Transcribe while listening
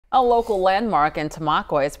A local landmark in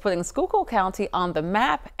Tamaqua is putting Schuylkill County on the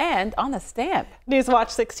map and on a stamp. Newswatch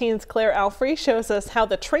 16's Claire Alfrey shows us how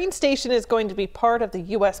the train station is going to be part of the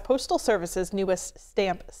U.S. Postal Service's newest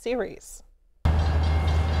stamp series.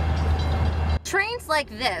 Trains like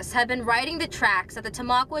this have been riding the tracks at the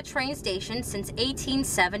Tamaqua train station since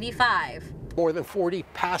 1875. More than 40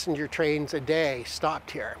 passenger trains a day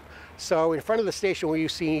stopped here. So in front of the station where you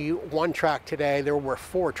see one track today, there were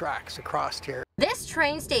 4 tracks across here. This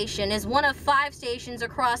train station is one of 5 stations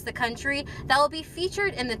across the country that will be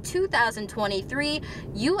featured in the 2023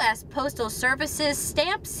 U.S. Postal Service's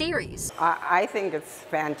Stamp Series. I think it's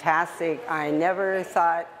fantastic. I never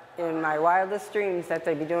thought in my wildest dreams that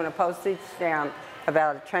they'd be doing a postage stamp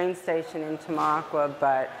about a train station in Tamaqua,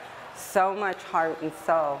 but so much heart and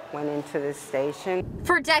soul went into this station.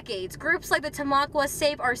 For decades, groups like the Tamaqua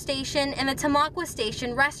Save Our Station and the Tamaqua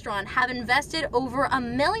Station Restaurant have invested over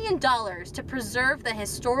 $1 million to preserve the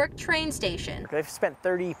historic train station. They've spent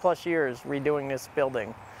 30+ years redoing this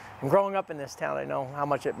building. And growing up in this town, I know how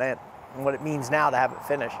much it meant and what it means now to have it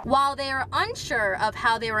finished. While they are unsure of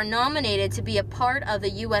how they were nominated to be a part of the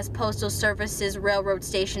U.S. Postal Service's railroad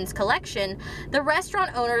stations collection, the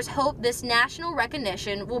restaurant owners hope this national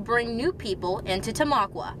recognition will bring new people into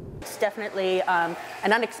Tamaqua. It's definitely an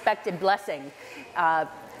unexpected blessing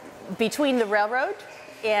between the railroad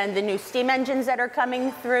and the new steam engines that are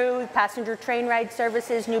coming through, passenger train ride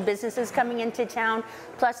services, new businesses coming into town,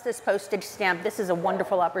 plus this postage stamp. This is a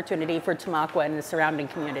wonderful opportunity for Tamaqua and the surrounding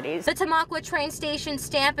communities. The Tamaqua train station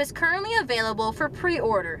stamp is currently available for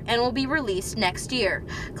pre-order and will be released next year.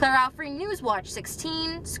 Claire Alfrey, Newswatch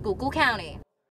 16, Schuylkill County.